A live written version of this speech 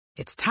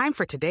It's time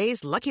for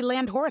today's Lucky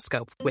Land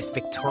horoscope with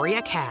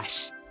Victoria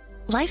Cash.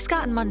 Life's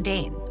gotten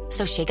mundane,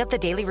 so shake up the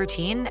daily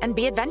routine and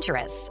be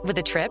adventurous with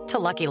a trip to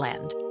Lucky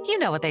Land. You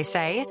know what they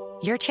say,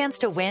 your chance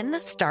to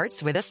win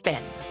starts with a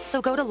spin.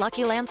 So go to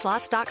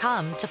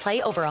LuckyLandSlots.com to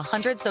play over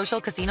 100 social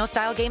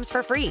casino-style games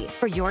for free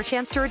for your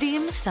chance to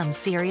redeem some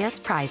serious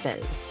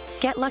prizes.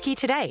 Get lucky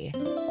today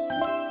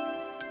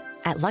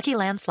at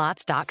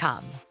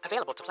LuckyLandSlots.com.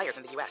 Available to players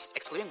in the U.S.,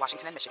 excluding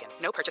Washington and Michigan.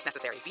 No purchase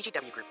necessary.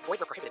 VGW Group. Void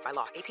where prohibited by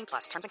law.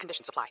 18+. Terms and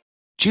conditions apply.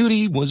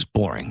 Judy was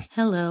boring.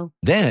 Hello.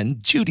 Then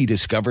Judy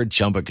discovered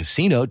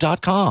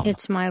ChumbaCasino.com.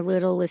 It's my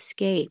little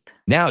escape.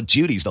 Now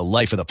Judy's the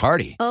life of the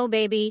party. Oh,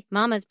 baby,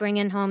 mama's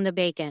bringing home the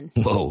bacon.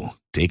 Whoa,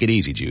 take it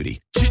easy,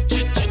 Judy.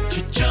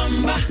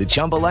 The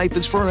Chumba life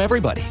is for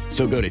everybody.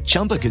 So go to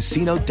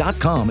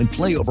ChumbaCasino.com and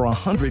play over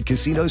 100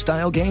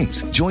 casino-style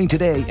games. Join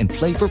today and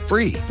play for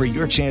free for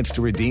your chance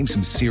to redeem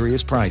some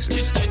serious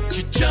prizes.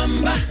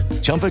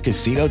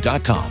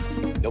 ChumbaCasino.com.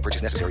 No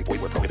purchase necessary.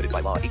 Void where prohibited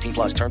by law.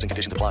 18+. Terms and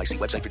conditions apply. See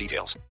website for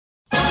details.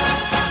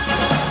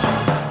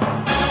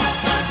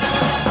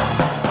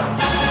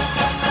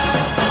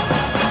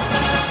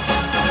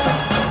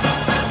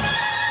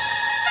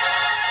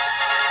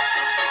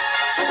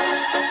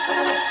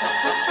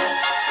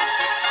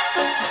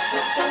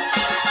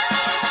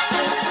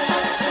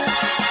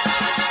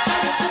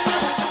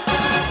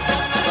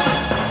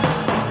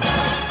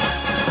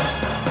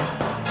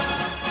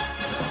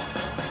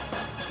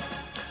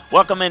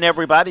 Welcome in,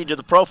 everybody, to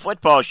the Pro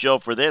Football Show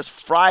for this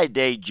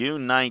Friday,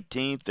 June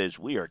 19th, as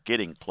we are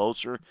getting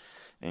closer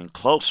and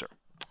closer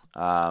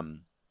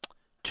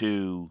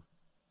to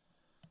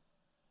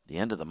the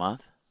end of the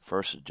month,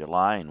 1st of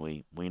July, and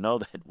we know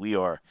that we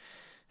are,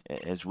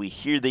 as we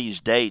hear these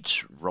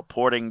dates,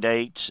 reporting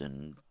dates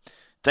and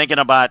thinking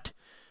about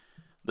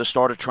the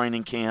start of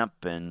training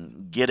camp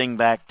and getting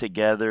back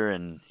together,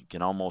 and you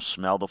can almost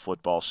smell the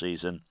football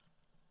season.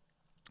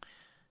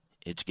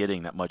 It's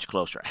getting that much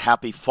closer.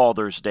 Happy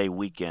Father's Day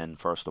weekend,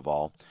 first of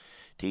all,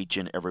 to each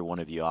and every one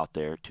of you out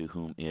there to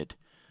whom it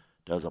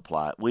does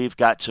apply. We've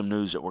got some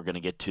news that we're going to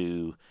get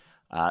to.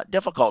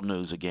 Difficult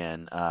news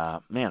again.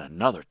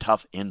 Another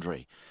tough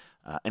injury.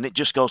 And it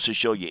just goes to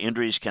show you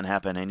injuries can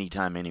happen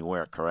anytime,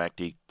 anywhere, correct?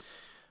 The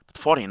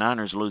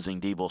 49ers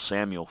losing Deebo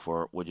Samuel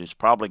for, which is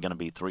probably going to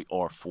be 3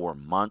 or 4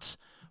 months.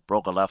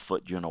 Broke a left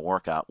foot during a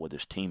workout with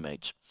his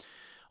teammates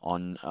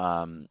on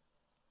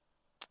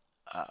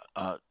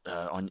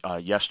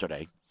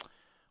yesterday.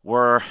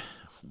 We're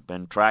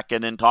been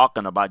tracking and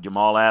talking about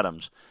Jamal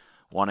Adams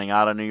wanting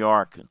out of New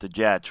York at the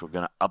Jets. We're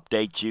going to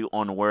update you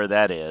on where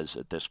that is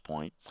at this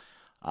point.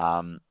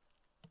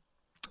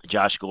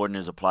 Josh Gordon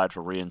has applied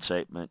for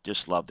reinstatement.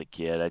 Just love the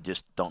kid. I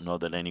just don't know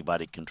that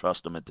anybody can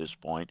trust him at this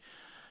point.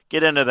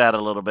 Get into that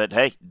a little bit.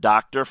 Hey,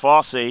 Dr.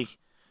 Fossey,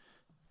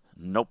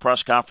 no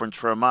press conference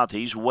for a month.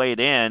 He's weighed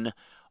in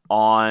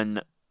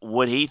on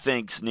what he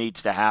thinks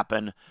needs to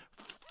happen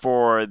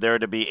for there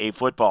to be a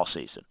football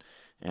season,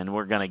 and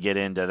we're going to get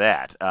into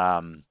that.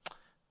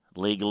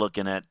 League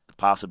looking at the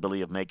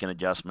possibility of making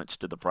adjustments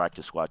to the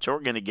practice squad, so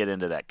we're going to get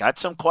into that. Got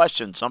some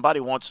questions.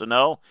 Somebody wants to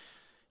know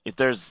if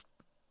there's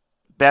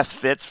best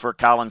fits for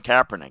Colin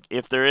Kaepernick.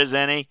 If there is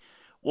any,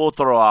 we'll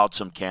throw out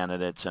some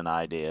candidates and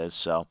ideas.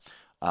 So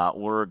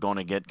we're going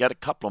to get a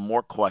couple of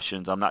more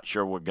questions. I'm not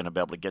sure we're going to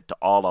be able to get to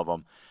all of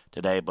them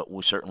today, but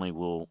we certainly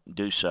will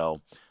do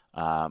so.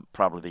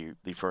 Probably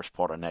the first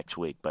part of next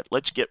week. But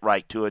let's get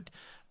right to it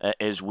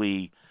as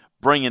we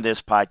bring in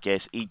this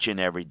podcast each and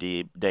every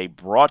day,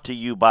 brought to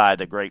you by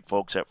the great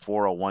folks at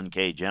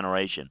 401k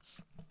Generation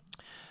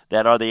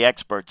that are the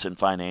experts in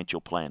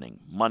financial planning,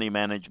 money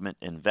management,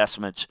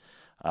 investments,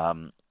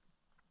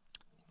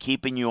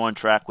 keeping you on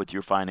track with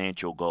your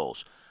financial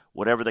goals.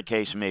 Whatever the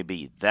case may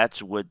be,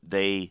 that's what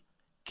they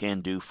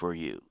can do for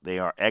you. They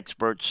are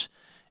experts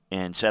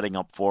in setting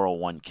up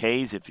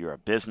 401ks if you're a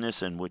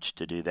business in which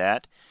to do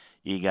that.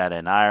 You got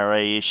an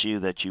IRA issue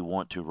that you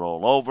want to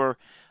roll over.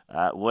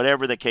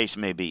 Whatever the case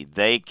may be,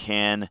 they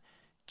can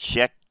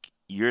check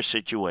your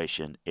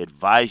situation,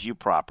 advise you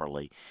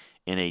properly.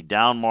 In a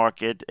down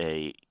market,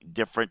 a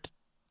different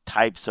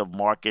types of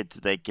markets,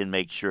 they can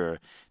make sure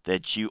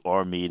that you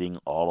are meeting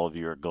all of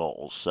your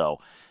goals. So,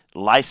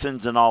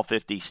 licensed in all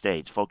 50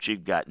 states. Folks,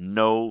 you've got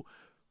no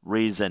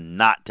reason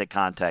not to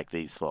contact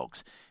these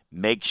folks.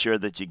 Make sure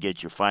that you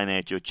get your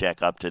financial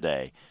checkup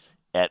today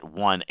at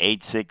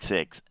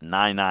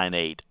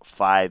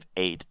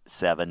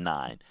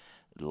 1-866-998-5879.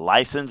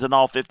 Licensed in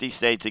all 50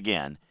 states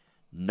again.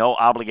 No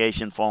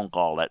obligation phone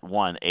call at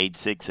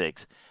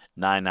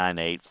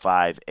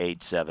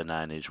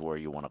 1-866-998-5879 is where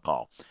you want to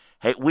call.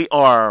 Hey, we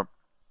are,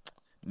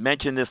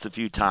 mentioned this a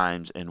few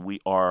times, and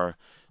we are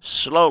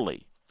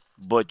slowly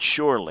but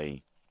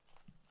surely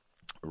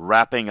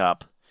wrapping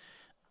up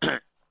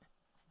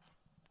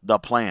the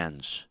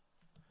plans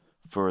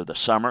for the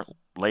summer,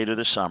 later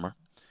this summer,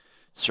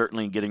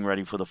 certainly getting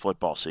ready for the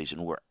football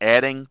season. We're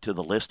adding to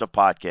the list of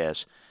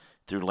podcasts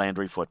through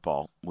Landry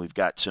Football. We've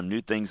got some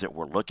new things that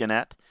we're looking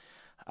at.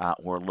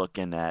 We're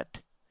looking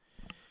at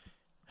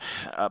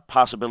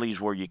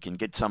possibilities where you can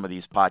get some of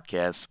these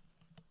podcasts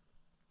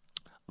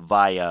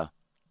via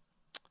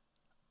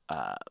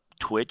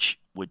Twitch,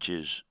 which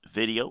is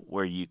video,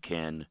 where you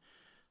can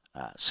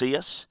see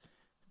us,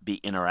 be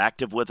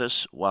interactive with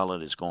us while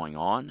it is going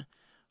on,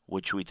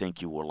 which we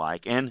think you will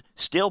like, and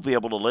still be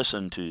able to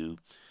listen to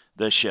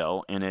the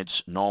show in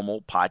its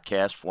normal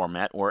podcast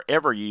format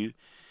wherever you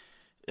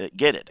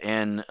get it.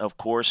 And, of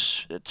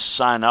course,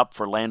 sign up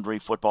for Landry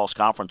Football's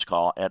conference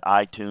call at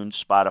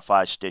iTunes,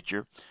 Spotify,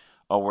 Stitcher,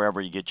 or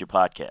wherever you get your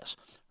podcasts.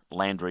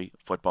 Landry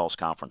Football's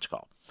conference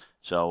call.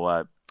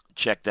 So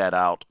check that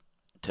out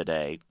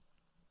today.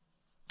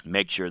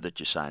 Make sure that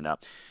you sign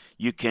up.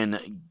 You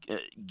can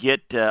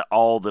get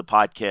all the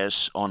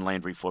podcasts on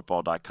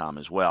LandryFootball.com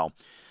as well.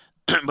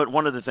 But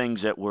one of the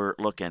things that we're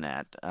looking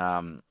at,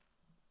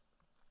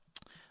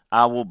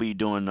 I will be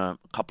doing a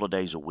couple of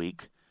days a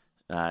week,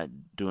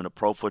 doing a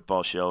pro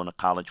football show and a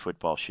college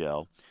football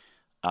show,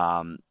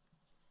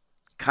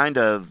 kind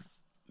of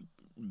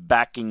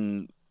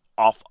backing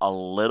off a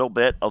little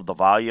bit of the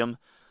volume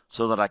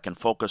so that I can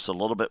focus a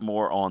little bit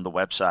more on the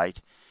website,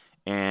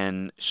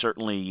 and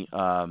certainly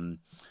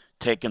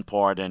taking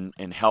part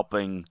in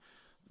helping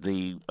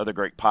the other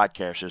great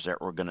podcasters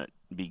that we're going to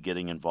be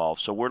getting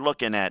involved. So we're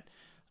looking at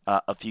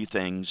a few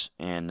things,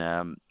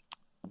 and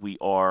we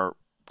are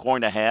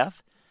going to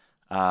have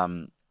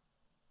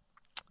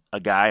a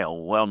guy, a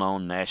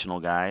well-known national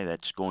guy,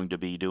 that's going to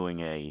be doing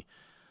a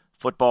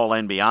football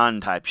and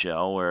beyond type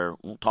show where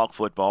we'll talk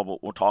football,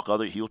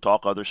 but he'll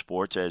talk other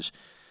sports as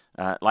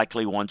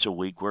likely once a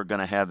week. We're going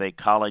to have a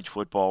college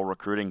football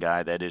recruiting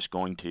guy that is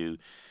going to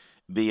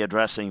be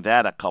addressing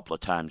that a couple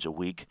of times a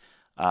week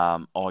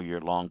all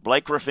year long.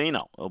 Blake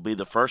Ruffino will be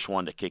the first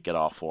one to kick it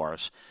off for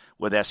us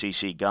with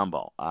SEC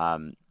Gumbo.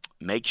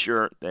 Make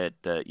sure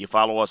that you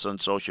follow us on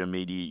social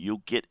media.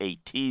 You'll get a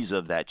tease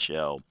of that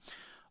show,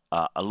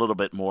 a little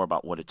bit more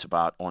about what it's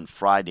about on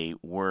Friday,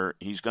 where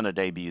he's going to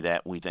debut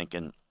that, we think,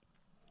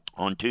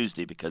 on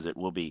Tuesday, because it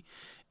will be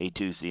a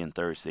Tuesday and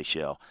Thursday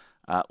show.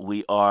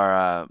 We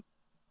have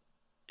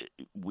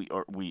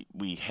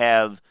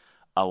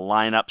a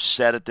lineup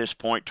set at this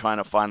point, trying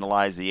to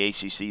finalize the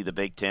ACC, the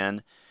Big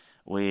Ten,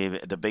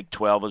 the Big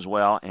 12 as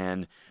well,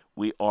 and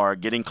we are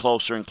getting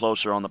closer and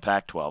closer on the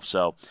Pac-12.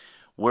 So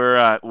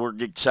we're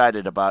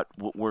excited about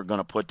what we're going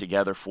to put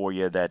together for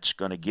you. That's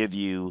going to give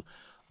you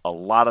a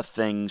lot of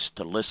things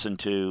to listen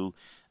to,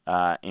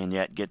 and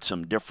yet get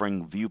some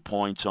differing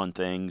viewpoints on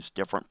things,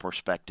 different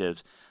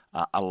perspectives,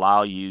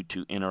 allow you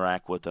to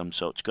interact with them.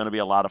 So it's going to be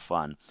a lot of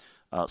fun.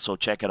 So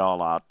check it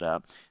all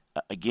out.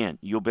 Again,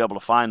 you'll be able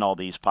to find all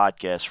these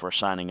podcasts for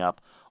signing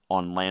up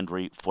on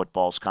Landry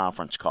Football's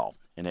conference call.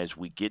 And as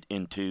we get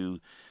into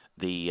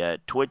the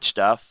Twitch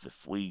stuff,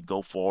 if we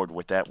go forward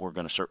with that, we're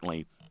going to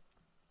certainly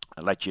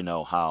let you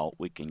know how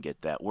we can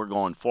get that. We're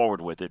going forward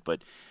with it,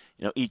 but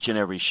each and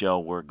every show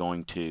we're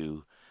going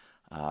to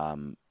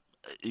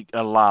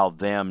allow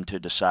them to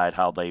decide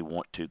how they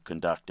want to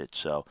conduct it.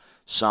 So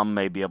some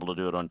may be able to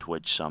do it on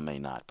Twitch, some may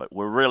not. But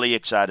we're really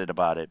excited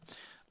about it.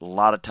 A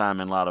lot of time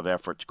and a lot of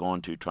effort's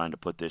going to trying to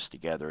put this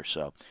together.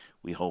 So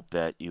we hope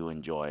that you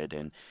enjoy it.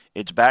 And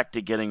it's back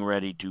to getting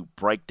ready to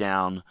break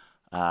down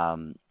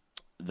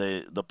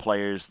the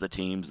players, the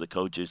teams, the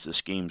coaches, the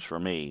schemes for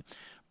me.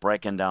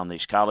 Breaking down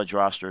these college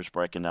rosters,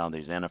 breaking down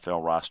these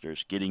NFL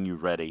rosters, getting you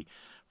ready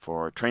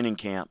for training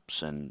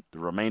camps and the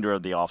remainder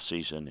of the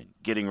offseason, and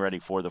getting ready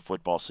for the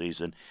football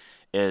season.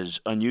 As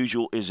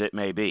unusual as it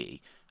may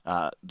be,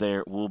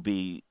 there will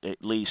be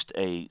at least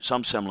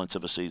some semblance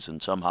of a season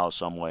somehow,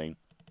 some way,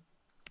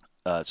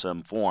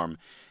 some form,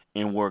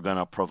 and we're going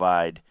to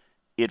provide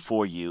it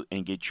for you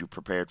and get you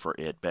prepared for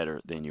it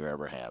better than you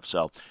ever have.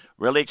 So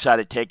really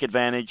excited. Take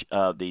advantage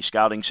of the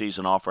scouting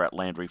season offer at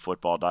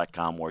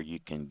LandryFootball.com, where you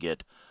can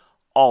get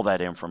all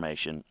that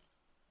information.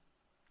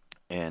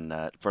 And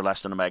for less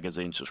than a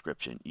magazine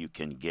subscription, you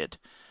can get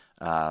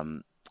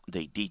the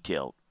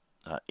detailed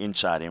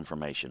inside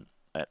information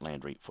at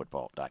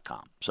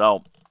LandryFootball.com.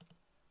 So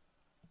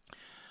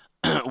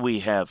we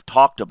have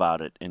talked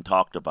about it and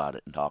talked about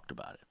it and talked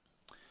about it.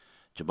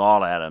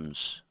 Jamal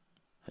Adams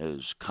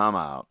has come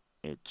out.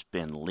 It's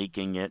been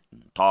leaking it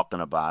and talking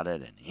about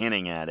it and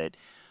hinting at it.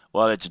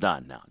 Well, it's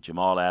done now.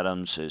 Jamal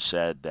Adams has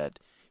said that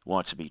he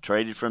wants to be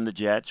traded from the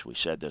Jets. We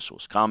said this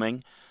was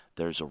coming.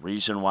 There's a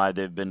reason why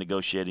they've been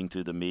negotiating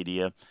through the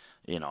media.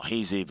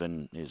 His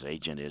agent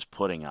is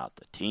putting out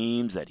the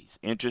teams that he's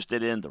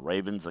interested in: the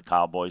Ravens, the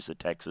Cowboys, the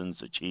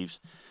Texans, the Chiefs,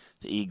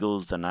 the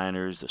Eagles, the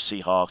Niners, the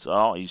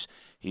Seahawks.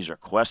 He's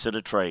requested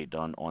a trade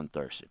on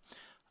Thursday.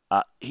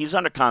 He's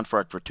under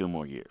contract for 2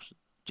 more years.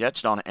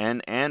 Jets don't,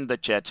 and the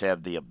Jets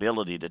have the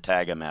ability to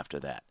tag him after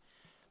that.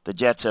 The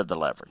Jets have the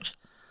leverage.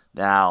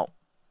 Now,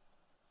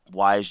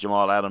 why is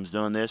Jamal Adams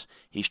doing this?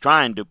 He's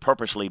trying to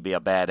purposely be a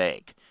bad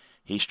egg.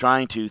 He's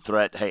trying to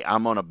hey,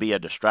 I'm going to be a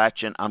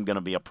distraction. I'm going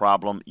to be a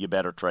problem. You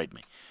better trade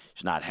me.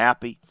 He's not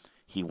happy.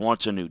 He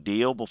wants a new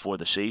deal before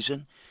the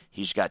season.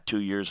 He's got 2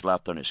 years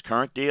left on his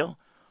current deal.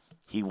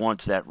 He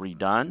wants that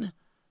redone.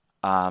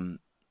 And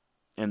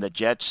the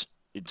Jets,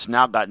 it's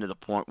now gotten to the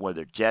point where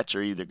the Jets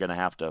are either going to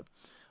have to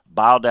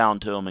bow down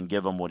to him and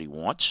give him what he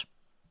wants.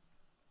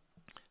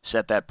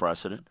 set that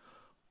precedent,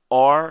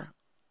 or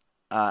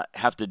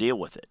have to deal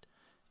with it.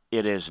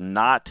 It is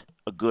not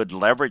a good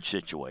leverage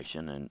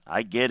situation, and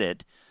I get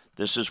it.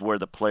 This is where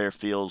the player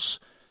feels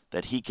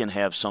that he can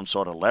have some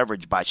sort of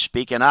leverage by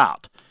speaking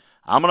out.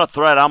 I'm going to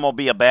threat. I'm going to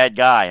be a bad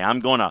guy. I'm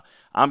going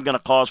to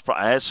cause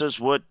problems. This is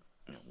what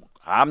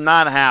I'm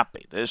not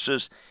happy.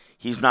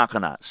 He's not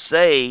going to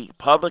say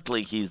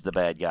publicly he's the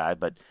bad guy,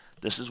 but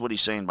this is what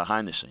he's saying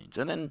behind the scenes.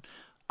 And then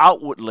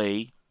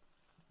outwardly,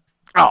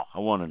 I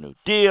want a new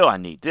deal. I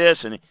need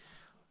this. And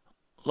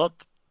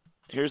look,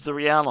 here's the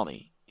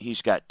reality.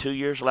 He's got 2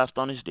 years left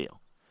on his deal.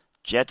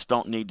 Jets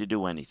don't need to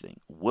do anything.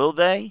 Will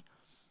they?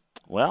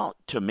 Well,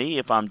 to me,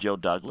 if I'm Joe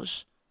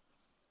Douglas,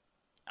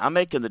 I'm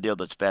making the deal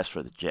that's best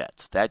for the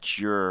Jets. That's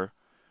your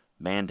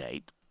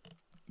mandate.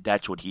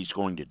 That's what he's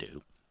going to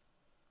do.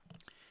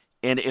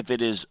 And if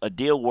it is a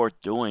deal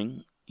worth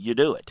doing, you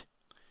do it.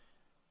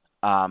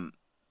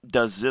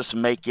 Does this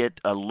make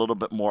it a little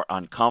bit more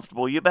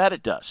uncomfortable? You bet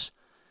it does.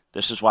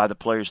 This is why the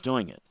player's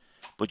doing it.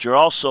 But you're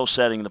also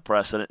setting the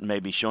precedent and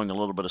maybe showing a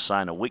little bit of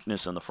sign of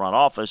weakness in the front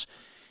office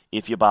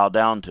if you bow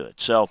down to it.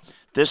 So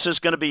this is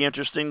going to be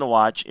interesting to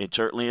watch. It's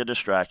certainly a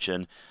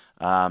distraction.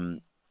 But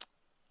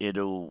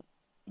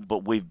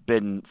we've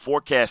been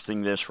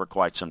forecasting this for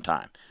quite some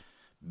time.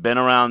 Been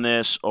around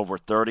this over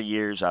 30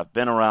 years. I've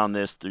been around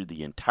this through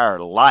the entire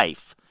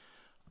life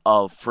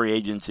of free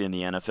agency in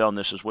the NFL, and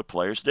this is what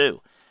players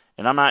do.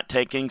 And I'm not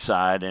taking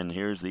side, and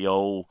here's the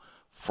old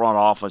front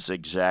office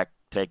exec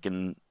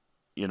taking,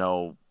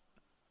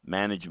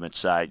 management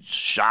side.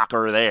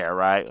 Shocker there,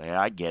 right? Yeah,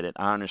 I get it.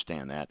 I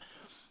understand that.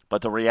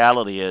 But the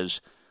reality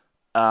is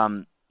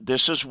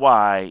this is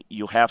why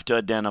you have to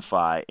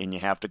identify and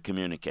you have to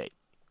communicate.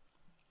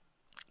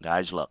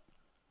 Guys, look,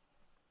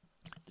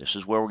 this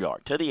is where we are.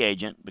 To the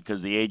agent,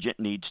 because the agent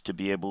needs to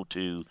be able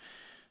to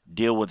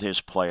deal with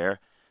his player.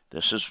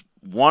 This is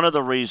one of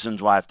the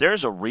reasons why, if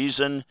there's a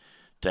reason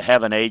to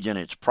have an agent,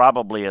 it's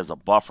probably as a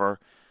buffer,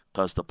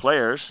 because the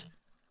players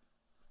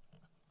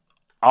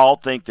all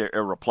think they're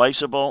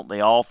irreplaceable. They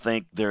all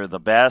think they're the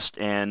best,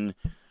 and,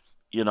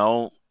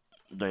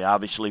 they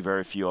obviously,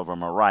 very few of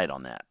them are right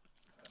on that.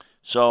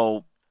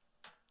 So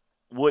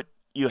what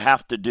you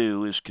have to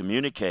do is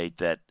communicate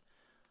that,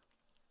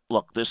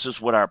 look, this is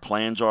what our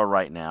plans are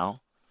right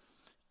now.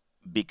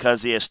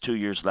 Because he has 2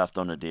 years left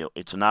on the deal,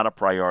 it's not a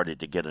priority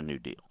to get a new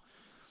deal.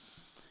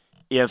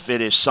 If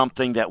it is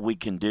something that we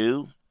can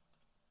do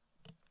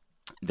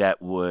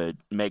that would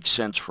make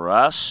sense for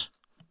us,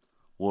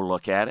 we'll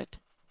look at it.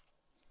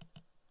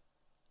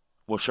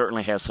 We'll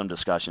certainly have some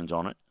discussions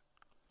on it.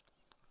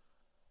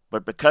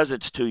 But because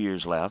it's 2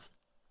 years left,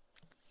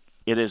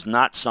 it is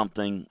not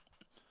something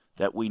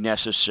that we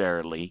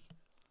necessarily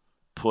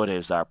put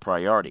as our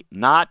priority.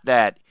 Not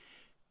that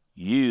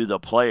you, the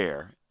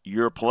player,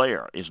 your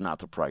player is not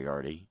the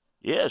priority.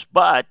 Yes,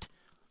 but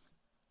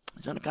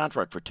he's on a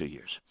contract for 2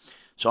 years.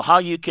 So how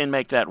you can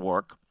make that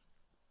work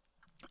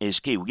is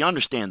key. We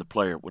understand the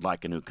player would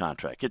like a new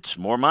contract. It's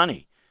more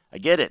money. I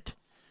get it.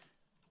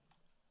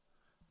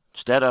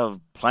 Instead of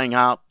playing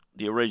out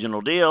the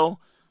original deal,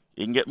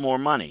 you can get more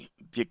money.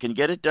 If you can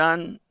get it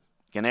done,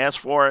 you can ask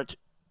for it,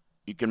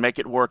 you can make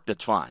it work,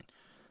 that's fine.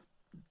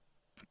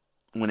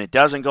 When it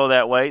doesn't go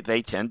that way,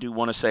 they tend to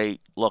want to say,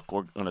 look,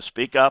 we're going to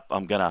speak up.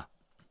 I'm going to,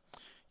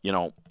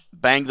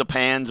 bang the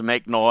pans and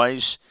make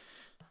noise,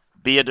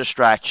 be a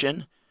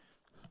distraction,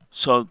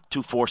 so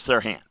to force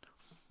their hand.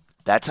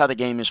 That's how the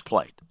game is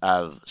played.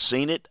 I've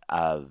seen it.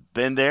 I've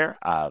been there.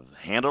 I've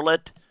handled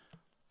it.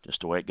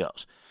 Just the way it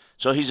goes.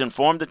 So he's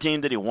informed the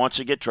team that he wants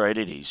to get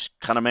traded. He's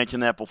kind of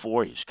mentioned that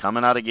before. He's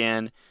coming out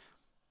again.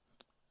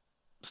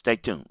 Stay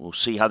tuned. We'll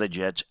see how the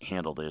Jets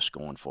handle this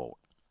going forward.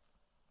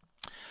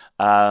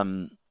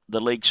 The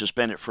league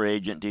suspended free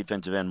agent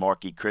defensive end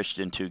Marquis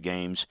Christian 2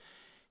 games.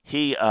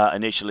 He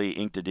initially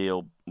inked a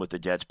deal with the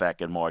Jets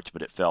back in March,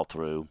 but it fell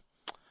through.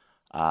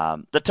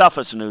 The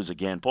toughest news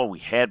again, we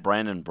had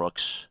Brandon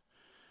Brooks.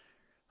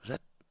 Was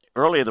that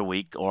earlier the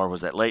week or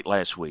was that late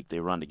last week? They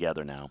run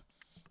together now.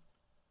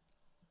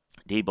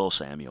 Deebo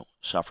Samuel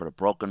suffered a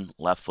broken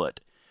left foot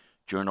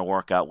during a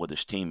workout with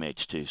his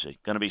teammates Tuesday.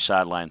 Going to be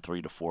sidelined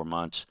 3 to 4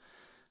 months.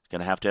 He's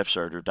going to have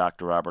surgery.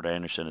 Dr. Robert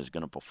Anderson is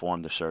going to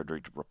perform the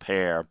surgery to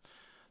repair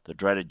the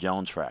dreaded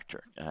Jones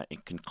fracture.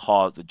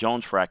 The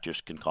Jones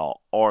fractures can cause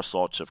all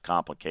sorts of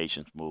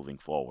complications moving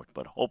forward,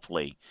 but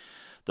hopefully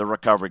the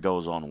recovery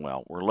goes on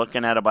well. We're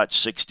looking at about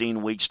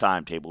 16 weeks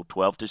timetable,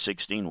 12 to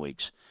 16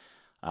 weeks.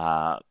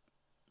 That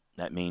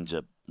means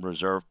a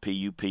reserve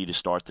PUP to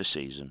start the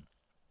season.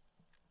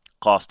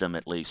 Cost him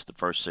at least the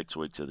first 6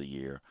 weeks of the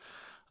year.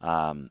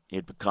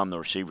 He'd become the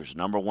receiver's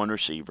number 1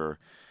 receiver.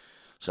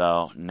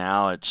 So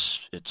now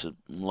it's a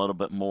little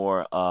bit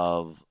more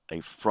of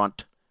a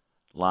front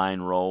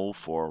line role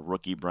for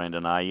rookie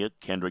Brandon Ayuk,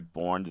 Kendrick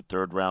Bourne, the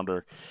 3rd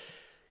rounder,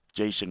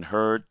 Jason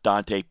Hurd,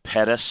 Dante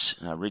Pettis,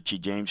 Richie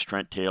James,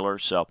 Trent Taylor.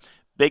 So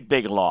big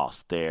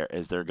loss there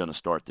as they're going to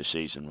start the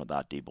season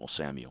without Deebo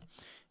Samuel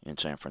in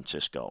San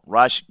Francisco.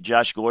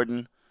 Josh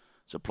Gordon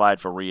has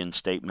applied for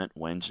reinstatement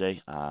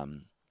Wednesday.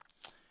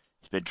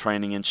 He's been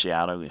training in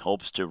Seattle. He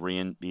hopes to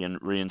be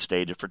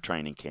reinstated for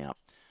training camp.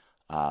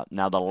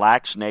 Now, the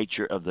lax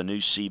nature of the new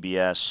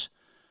CBS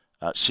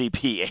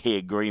CPA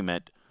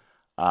agreement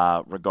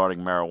regarding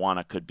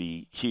marijuana could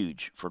be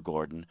huge for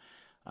Gordon.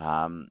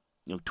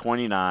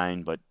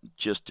 29, but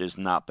just has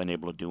not been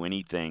able to do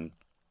anything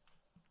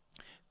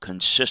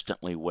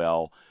consistently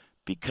well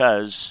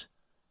because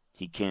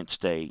he can't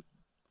stay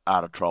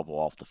out of trouble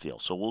off the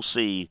field. So we'll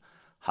see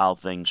how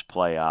things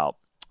play out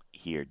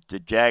here. The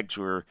Jags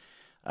were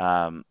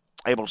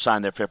able to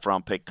sign their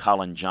fifth-round pick,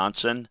 Colin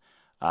Johnson,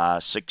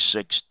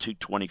 6'6",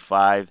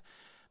 225.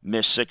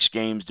 Missed 6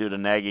 games due to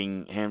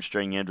nagging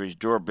hamstring injuries.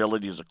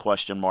 Durability is a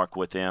question mark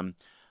with him.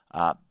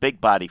 Big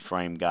body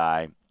frame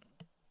guy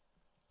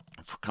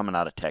for coming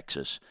out of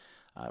Texas.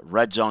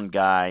 Red zone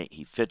guy.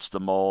 He fits the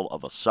mold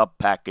of a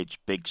sub-package,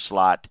 big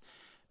slot,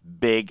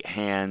 big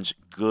hands,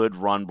 good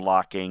run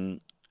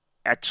blocking,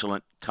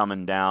 excellent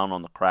coming down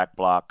on the crack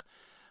block.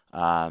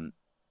 I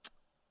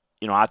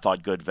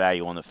thought good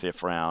value on the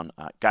 5th round.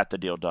 Got the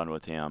deal done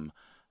with him.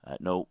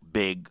 No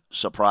big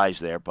surprise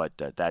there, but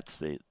that's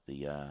the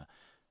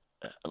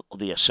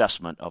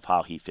assessment of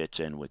how he fits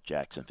in with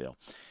Jacksonville.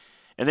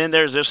 And then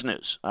there's this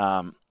news.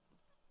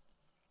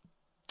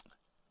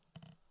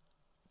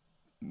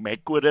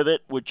 Make with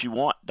it what you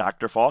want.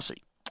 Dr. Fauci,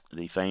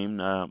 the famed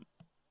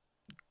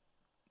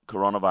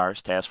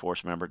coronavirus task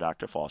force member,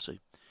 Dr. Fauci,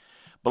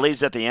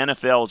 believes that the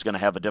NFL is going to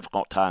have a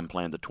difficult time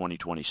playing the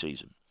 2020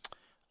 season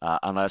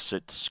unless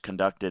it's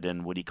conducted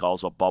in what he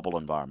calls a bubble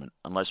environment.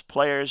 Unless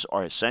players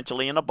are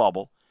essentially in a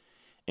bubble,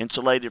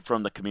 insulated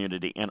from the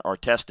community, and are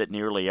tested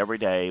nearly every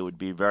day, it would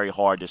be very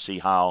hard to see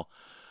how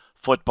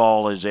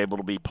football is able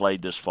to be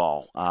played this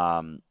fall.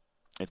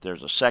 If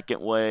there's a second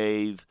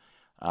wave,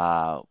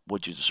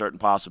 which is a certain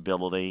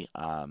possibility,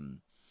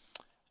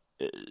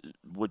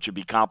 which would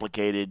be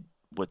complicated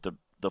with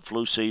the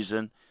flu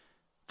season,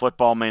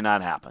 football may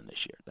not happen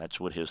this year. That's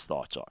what his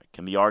thoughts are. It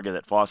can be argued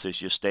that Fauci is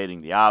just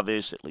stating the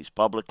obvious, at least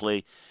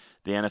publicly.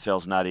 The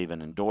NFL's not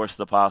even endorsed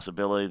the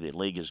possibility. The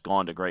league has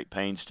gone to great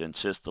pains to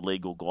insist the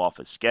league will go off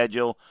its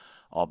schedule,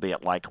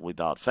 albeit likely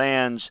without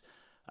fans.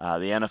 The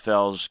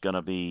NFL's going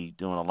to be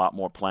doing a lot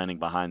more planning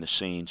behind the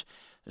scenes.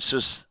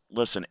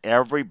 Listen,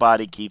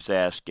 everybody keeps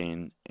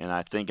asking, and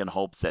I think in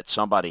hopes that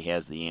somebody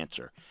has the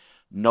answer.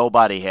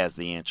 Nobody has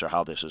the answer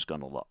how this is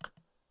going to look.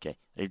 Okay,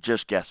 they're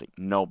just guessing.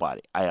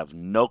 Nobody. I have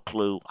no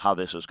clue how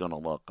this is going to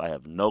look. I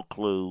have no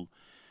clue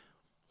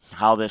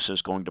how this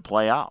is going to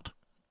play out.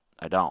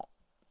 I don't.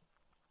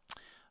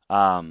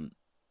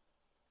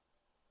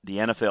 The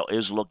NFL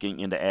is looking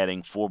into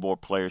adding 4 more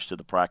players to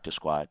the practice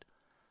squad.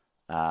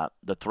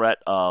 The threat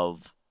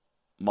of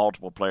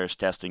multiple players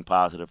testing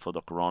positive for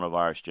the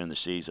coronavirus during the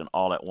season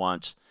all at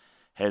once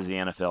has the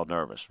NFL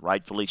nervous.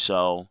 Rightfully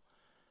so.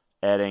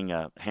 Adding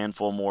a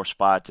handful more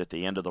spots at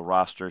the end of the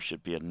roster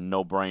should be a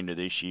no-brainer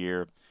this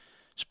year,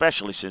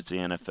 especially since the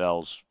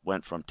NFL's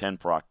went from 10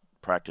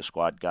 practice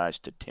squad guys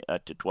to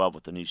 12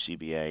 with the new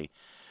CBA.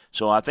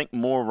 So I think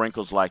more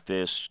wrinkles like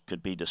this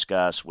could be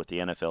discussed with the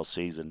NFL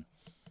season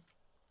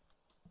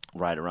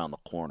right around the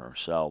corner.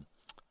 So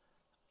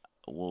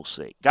we'll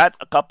see. Got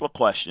a couple of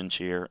questions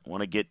here. I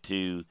want to get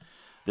to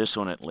this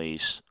one at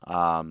least.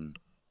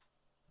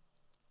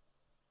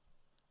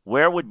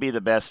 Where would be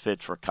the best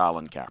fit for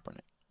Colin Kaepernick?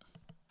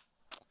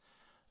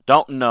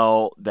 Don't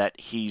know that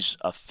he's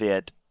a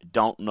fit.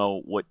 Don't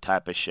know what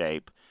type of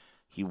shape.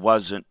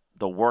 The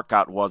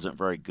workout wasn't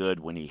very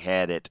good when he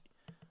had it.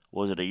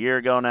 Was it a year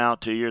ago now?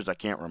 2 years? I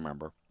can't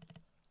remember.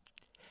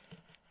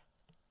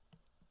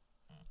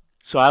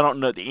 So I don't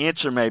know. The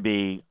answer may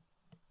be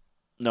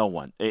no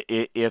one.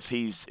 If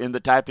he's in the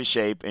type of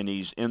shape and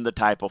he's in the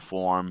type of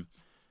form,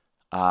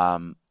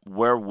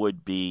 where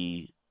would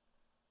be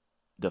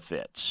the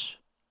fits?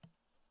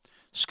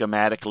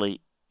 Schematically,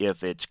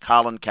 if it's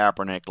Colin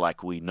Kaepernick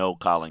like we know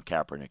Colin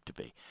Kaepernick to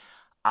be.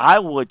 I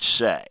would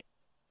say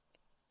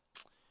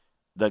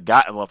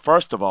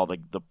first of all,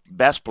 the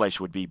best place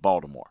would be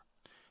Baltimore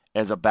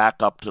as a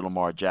backup to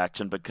Lamar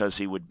Jackson because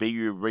he would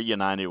be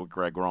reunited with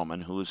Greg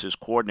Roman, who is his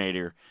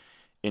coordinator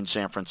in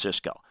San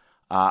Francisco.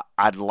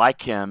 I'd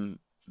like him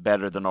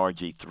better than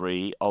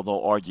RG3,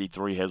 although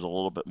RG3 has a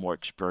little bit more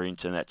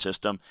experience in that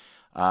system.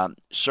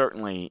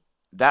 Certainly,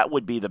 that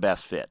would be the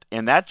best fit.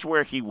 And that's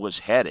where he was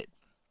headed,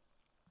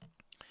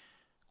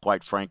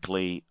 quite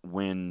frankly,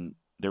 when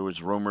there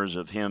was rumors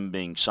of him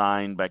being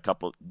signed by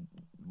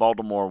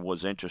Baltimore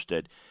was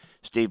interested.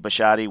 Steve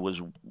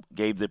Bisciotti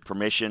gave the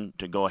permission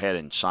to go ahead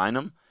and sign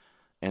him,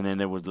 and then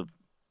there was a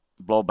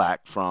blowback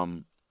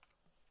from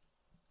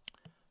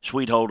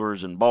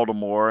sweetholders in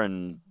Baltimore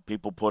and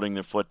people putting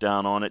their foot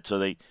down on it, so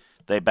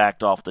they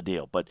backed off the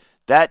deal. But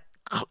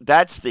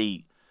that's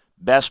the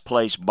best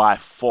place by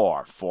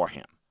far for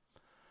him.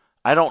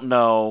 I don't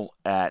know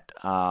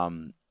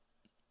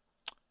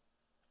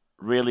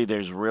really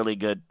there's really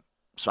good.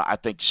 So I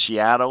think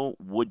Seattle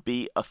would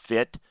be a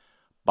fit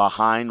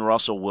behind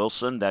Russell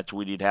Wilson. That's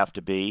what he'd have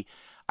to be.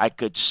 I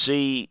could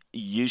see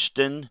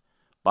Houston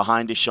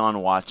behind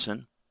Deshaun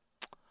Watson.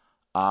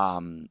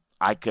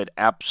 I could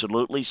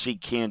absolutely see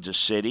Kansas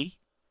City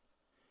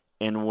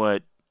and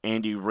what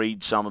Andy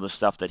Reid, some of the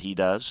stuff that he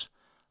does,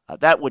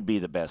 that would be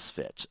the best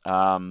fits.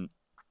 I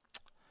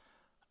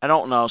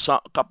don't know.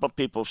 A couple of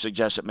people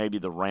suggest that maybe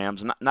the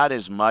Rams, not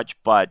as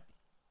much, but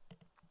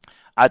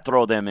I'd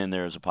throw them in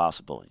there as a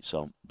possibility.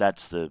 So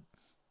that's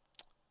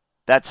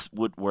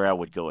where I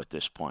would go at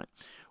this point.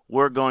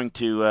 We're going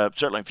to,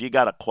 certainly if you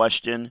got a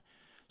question,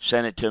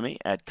 send it to me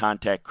at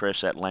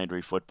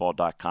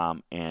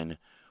contactchris@LandryFootball.com, and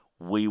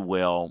we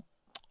will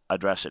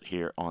address it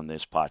here on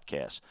this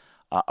podcast.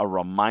 A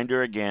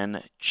reminder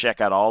again,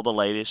 check out all the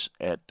latest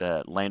at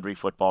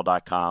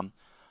LandryFootball.com.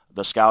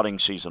 The scouting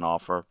season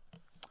offer.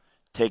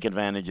 Take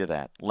advantage of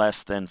that.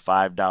 Less than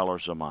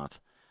 $5 a month.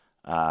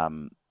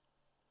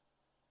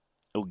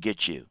 It'll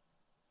get you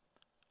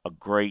a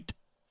great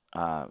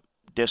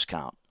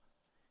discount.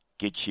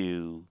 Get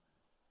you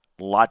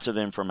lots of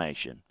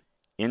information,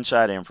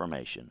 inside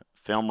information,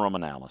 film room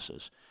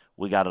analysis.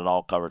 We got it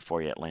all covered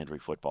for you at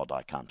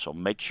LandryFootball.com. So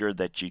make sure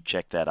that you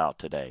check that out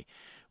today.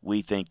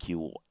 We think you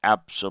will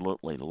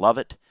absolutely love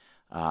it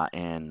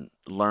and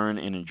learn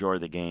and enjoy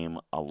the game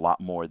a lot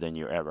more than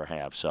you ever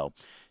have. So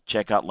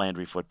check out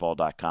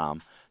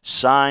LandryFootball.com.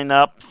 Sign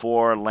up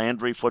for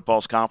Landry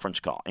Football's conference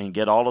call and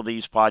get all of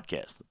these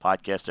podcasts, the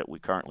podcast that we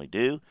currently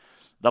do,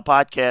 the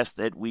podcast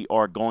that we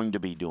are going to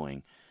be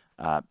doing.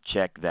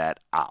 Check that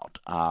out.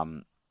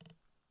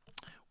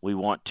 We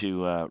want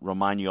to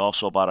remind you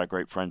also about our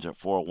great friends at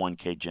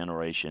 401k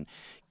Generation,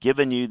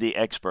 giving you the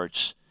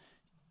experts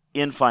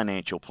in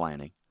financial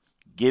planning,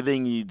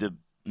 giving you the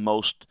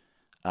most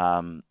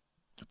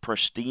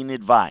pristine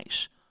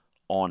advice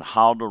on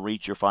how to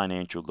reach your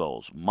financial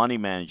goals, money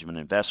management,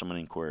 investment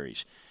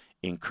inquiries,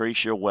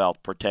 increase your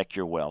wealth, protect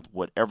your wealth.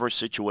 Whatever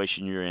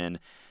situation you're in,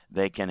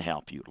 they can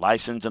help you.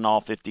 Licensed in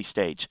all 50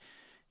 states.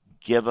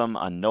 Give them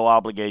a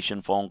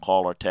no-obligation phone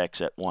call or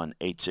text at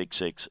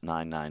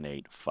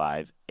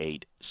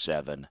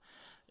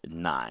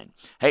 1-866-998-5879.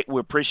 Hey, we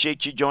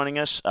appreciate you joining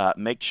us.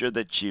 Make sure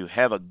that you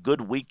have a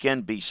good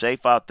weekend. Be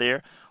safe out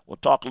there. We'll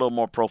talk a little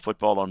more pro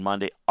football on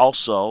Monday.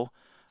 Also,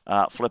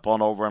 flip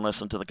on over and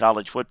listen to the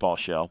College Football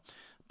Show,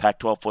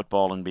 Pac-12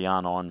 football and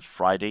beyond on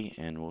Friday,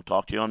 and we'll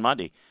talk to you on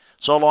Monday.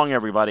 So long,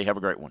 everybody. Have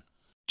a great one.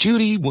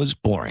 Judy was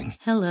boring.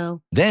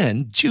 Hello.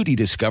 Then Judy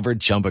discovered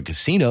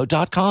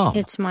ChumbaCasino.com.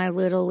 It's my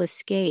little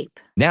escape.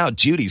 Now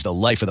Judy's the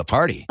life of the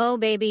party. Oh,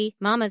 baby,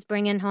 mama's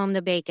bringing home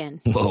the bacon.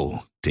 Whoa,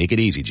 take it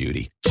easy,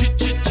 Judy.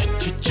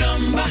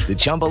 The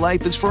Chumba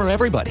life is for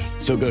everybody.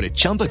 So go to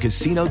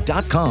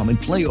ChumbaCasino.com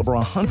and play over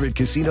 100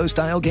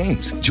 casino-style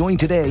games. Join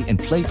today and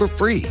play for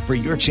free for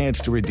your chance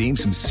to redeem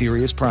some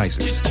serious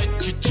prizes.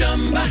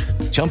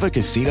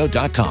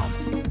 ChumbaCasino.com.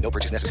 No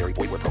purchase necessary.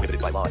 Void where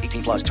prohibited by law.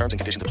 18 plus terms and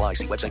conditions apply.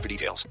 See website for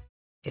details.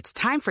 It's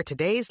time for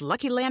today's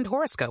Lucky Land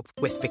horoscope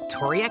with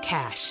Victoria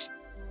Cash.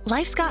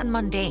 Life's gotten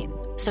mundane,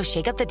 so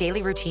shake up the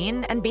daily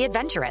routine and be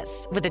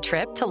adventurous with a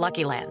trip to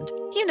Lucky Land.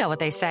 You know what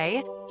they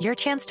say. Your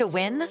chance to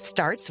win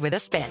starts with a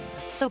spin.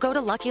 So go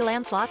to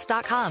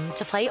LuckyLandSlots.com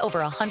to play over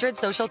 100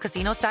 social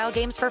casino-style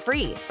games for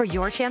free for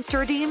your chance to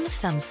redeem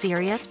some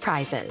serious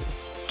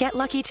prizes. Get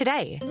lucky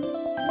today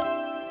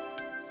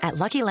at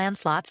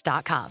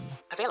LuckyLandSlots.com.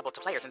 Available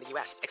to players in the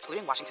U.S.,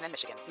 excluding Washington and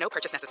Michigan. No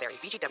purchase necessary.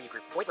 VGW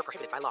Group. Void where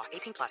prohibited by law.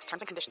 18 plus.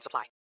 Terms and conditions apply.